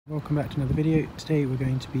Welcome back to another video. Today we're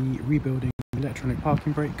going to be rebuilding the electronic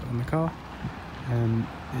parking brake on the car.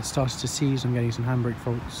 It started to seize, I'm getting some handbrake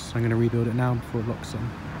faults, so I'm going to rebuild it now before it locks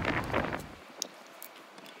on.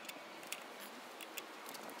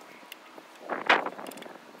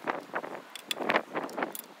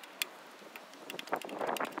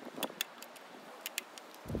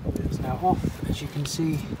 It's now off, as you can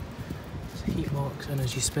see, there's heat marks, and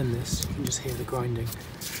as you spin this you can just hear the grinding.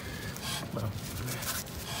 Well,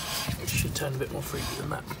 it should turn a bit more freely than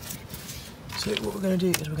that. So what we're going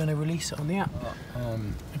to do is we're going to release it on the app.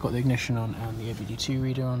 I've got the ignition on and the OBD2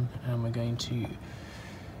 reader on, and we're going to get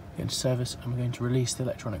into service and we're going to release the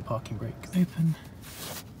electronic parking brake. Open.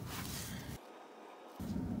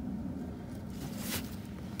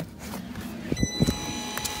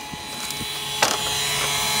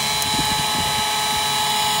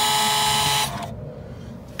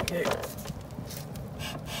 Okay.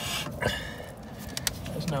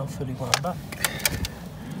 That's now fully wound back.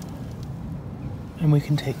 And we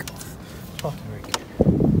can take off the parking brake.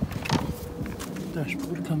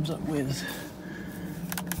 Dashboard comes up with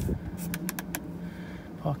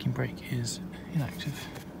parking brake is inactive.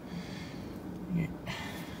 Yeah.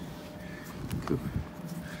 Cool.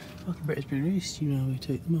 Parking brake has been released. You now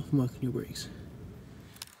take them off and work on your brakes.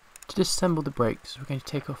 To disassemble the brakes, we're going to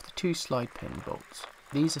take off the two slide pin bolts.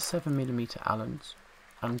 These are 7mm Allens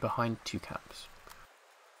and behind two caps.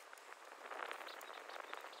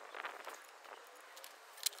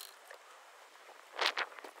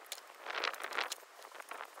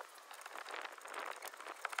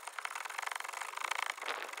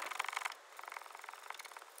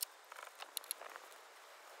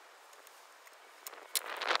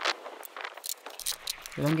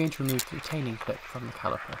 We're then going to remove the retaining clip from the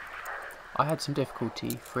caliper. I had some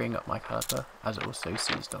difficulty freeing up my caliper as it was so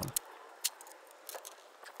seized on.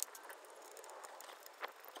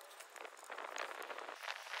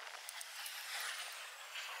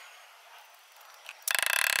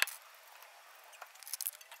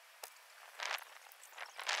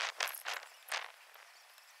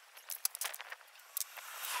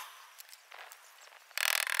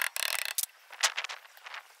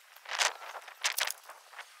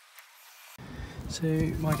 So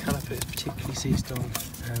my caliper is particularly seized on,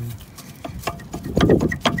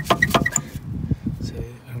 so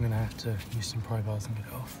I'm going to have to use some pry bars and get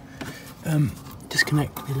it off.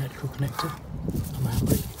 Disconnect the electrical connector on the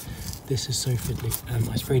handbrake. This is so fiddly.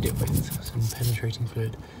 I sprayed it with some penetrating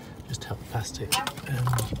fluid just to help the plastic.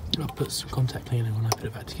 I'll put some contact cleaner when I put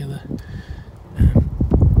it back together.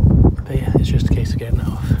 But yeah, it's just a case of getting that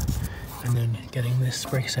off and then getting this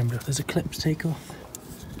brake assembly off. There's a clip to take off,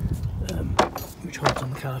 which holds on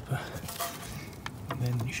the caliper, and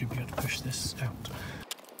then you should be able to push this out.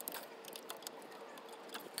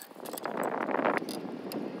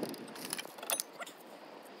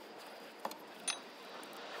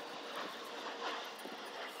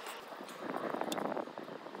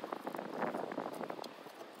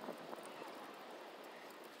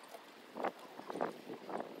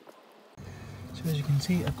 So as you can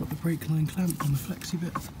see, I've got the brake line clamp on the flexi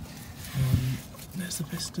bit. There's the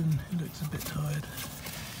piston, it looks a bit tired.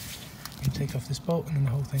 You can take off this bolt and then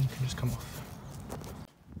the whole thing can just come off.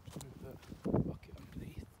 Put a bucket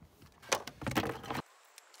underneath.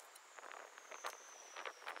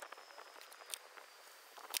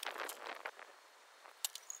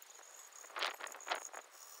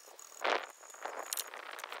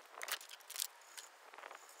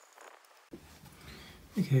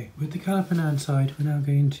 Okay, with the caliper now inside, we're now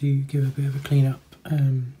going to give a bit of a clean up.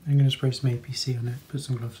 I'm going to spray some APC on it, put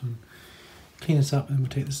some gloves on, clean this up, and we'll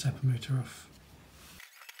take the stepper motor off.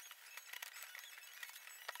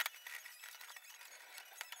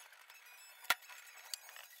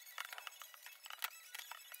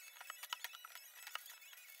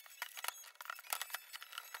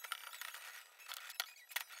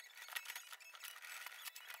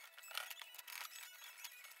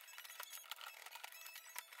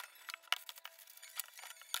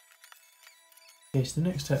 Okay, so the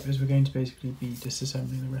next step is we're going to basically be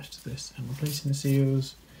disassembling the rest of this and replacing the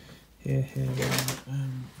seals here,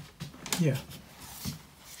 yeah.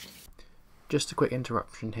 Just a quick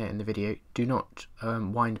interruption here in the video. Do not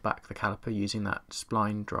wind back the caliper using that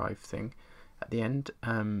spline drive thing at the end.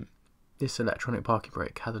 This electronic parking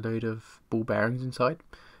brake has a load of ball bearings inside,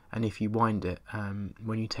 and if you wind it,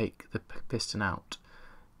 when you take the piston out,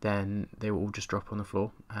 then they will all just drop on the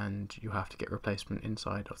floor and you have to get replacement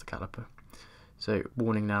inside of the caliper. So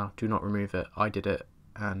warning now, do not remove it. I did it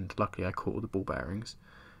and luckily I caught all the ball bearings,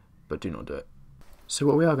 but do not do it. So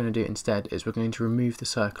what we are going to do instead is we're going to remove the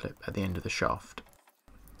circlip at the end of the shaft.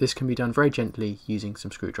 This can be done very gently using some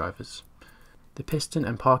screwdrivers. The piston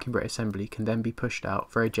and parking brake assembly can then be pushed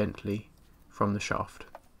out very gently from the shaft.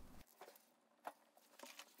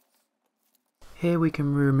 Here we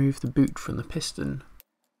can remove the boot from the piston.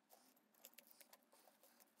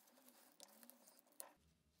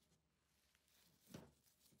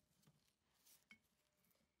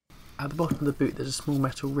 At the bottom of the boot there's a small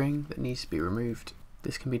metal ring that needs to be removed.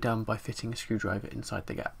 This can be done by fitting a screwdriver inside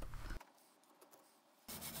the gap.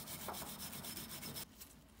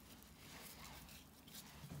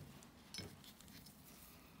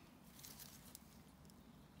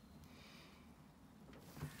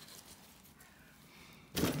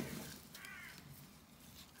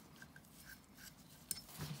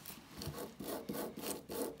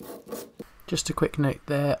 Just a quick note,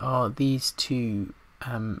 there are these two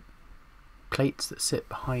plates that sit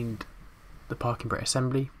behind the parking brake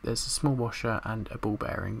assembly. There's a small washer and a ball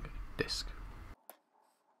bearing disc.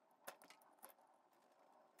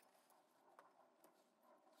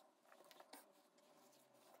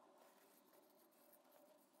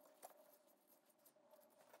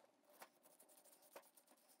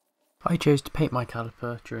 I chose to paint my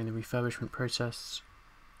caliper during the refurbishment process.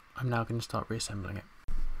 I'm now going to start reassembling it.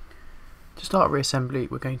 To start reassembly,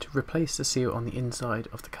 we're going to replace the seal on the inside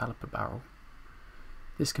of the caliper barrel.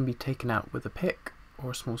 This can be taken out with a pick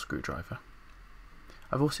or a small screwdriver.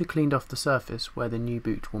 I've also cleaned off the surface where the new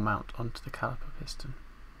boot will mount onto the caliper piston.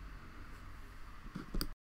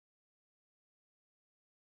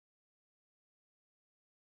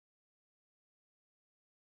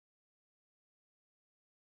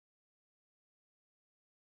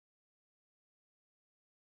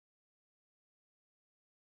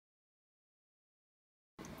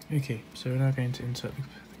 Okay, so we're now going to insert the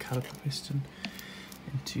caliper piston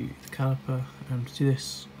into the caliper. To do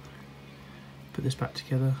this, put this back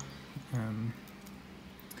together, and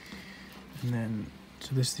then,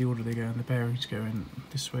 so this is the order they go in. The bearings go in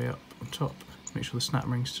this way up on top. Make sure the snap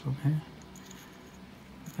ring's still on here,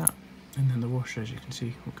 like that, and then the washer, as you can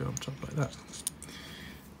see, will go on top like that.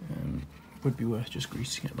 Would be worth just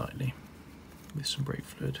greasing it lightly with some brake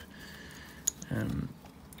fluid.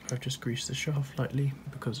 I've just greased the shaft lightly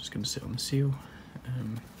because it's going to sit on the seal,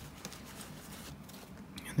 and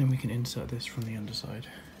then we can insert this from the underside.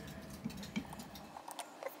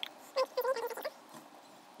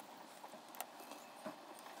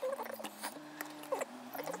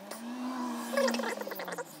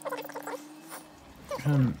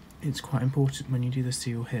 It's quite important when you do the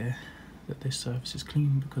seal here that this surface is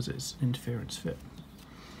clean because it's an interference fit.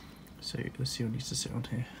 So the seal needs to sit on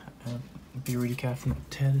here. Be really careful not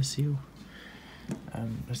to tear the seal,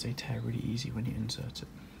 as they tear really easy when you insert it.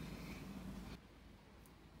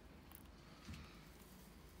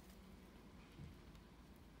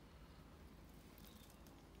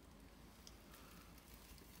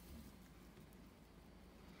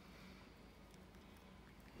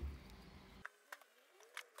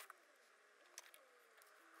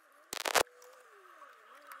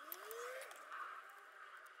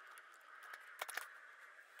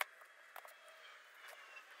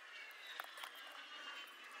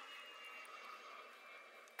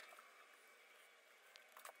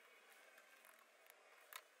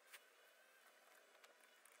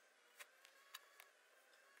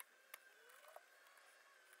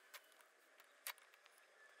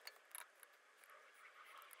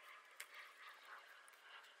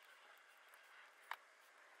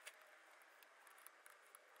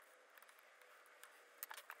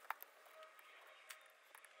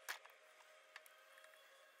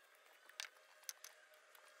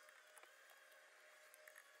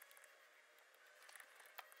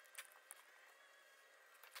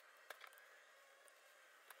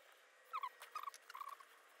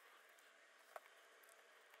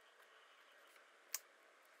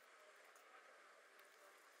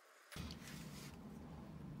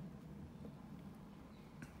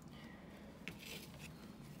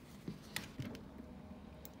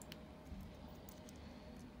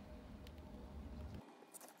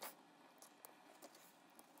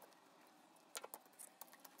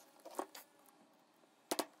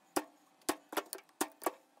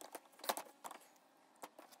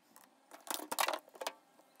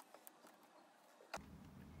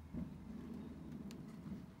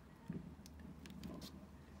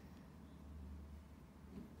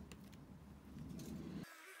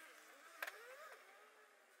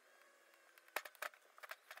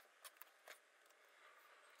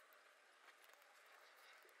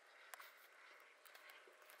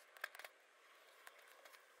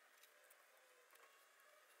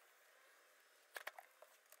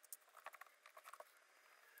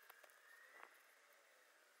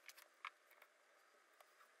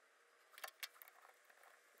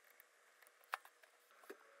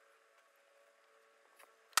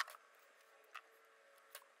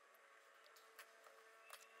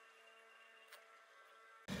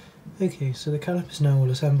 Okay, so the caliper's now all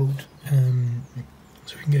assembled,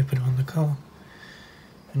 so we can go put it on the car,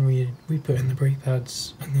 and we put in the brake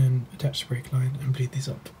pads and then attach the brake line and bleed these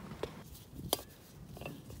up.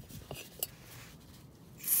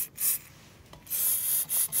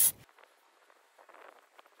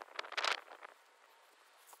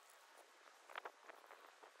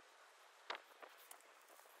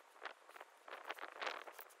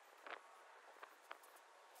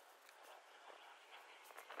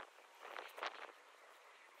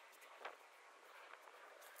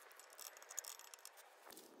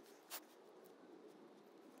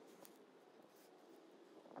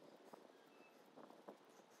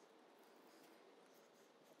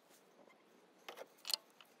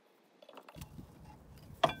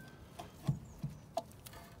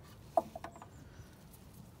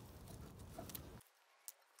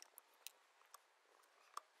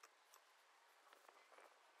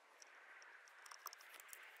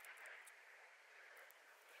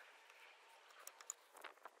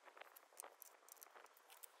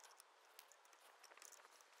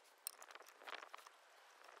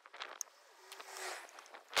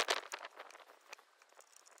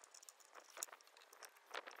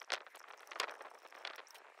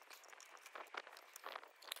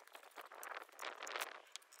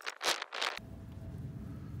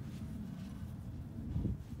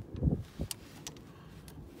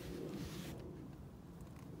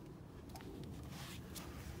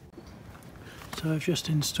 So I've just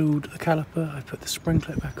installed the caliper, I put the spring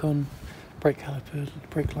clip back on, brake caliper,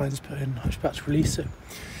 brake lines put in, I was about to release it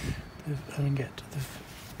and get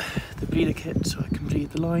the bleeder kit so I can bleed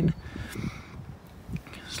the line.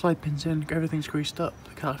 Slide pins in, everything's greased up,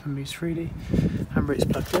 the caliper moves freely, handbrake's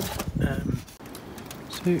plugged in.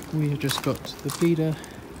 So we have just got the bleeder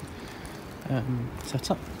set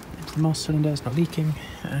up into the master cylinder, it's not leaking,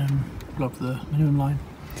 block the minimum line.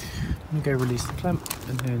 I'm going to go release the clamp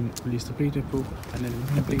and then release the bleeder pull, and then I'm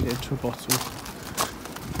going to bleed it into a bottle.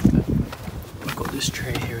 I've got this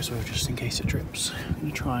tray here as well just in case it drips. I'm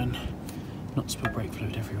going to try and not spill brake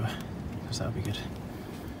fluid everywhere because that would be good.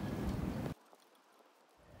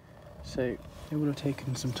 So it will have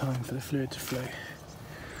taken some time for the fluid to flow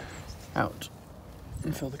out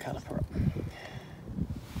and fill the caliper up.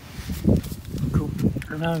 Cool.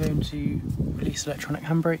 I'm now going to release the electronic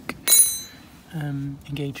handbrake.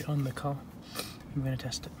 Engage it on the car. I'm going to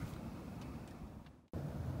test it.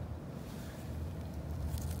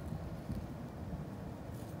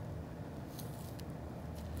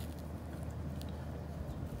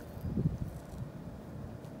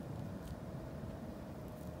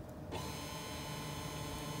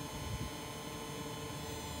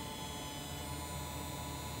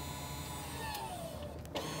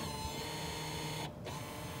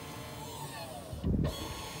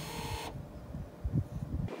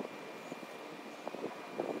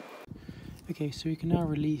 Okay, so we can now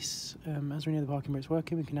release, as we know the parking brake's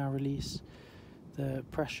working, we can now release the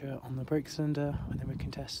pressure on the brake cylinder, and then we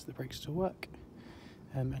can test the brakes still work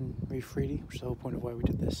and move freely, which is the whole point of why we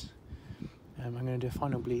did this. I'm going to do a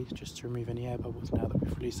final bleed just to remove any air bubbles now that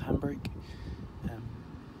we've released the handbrake.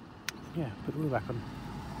 Yeah, put the wheel back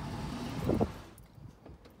on.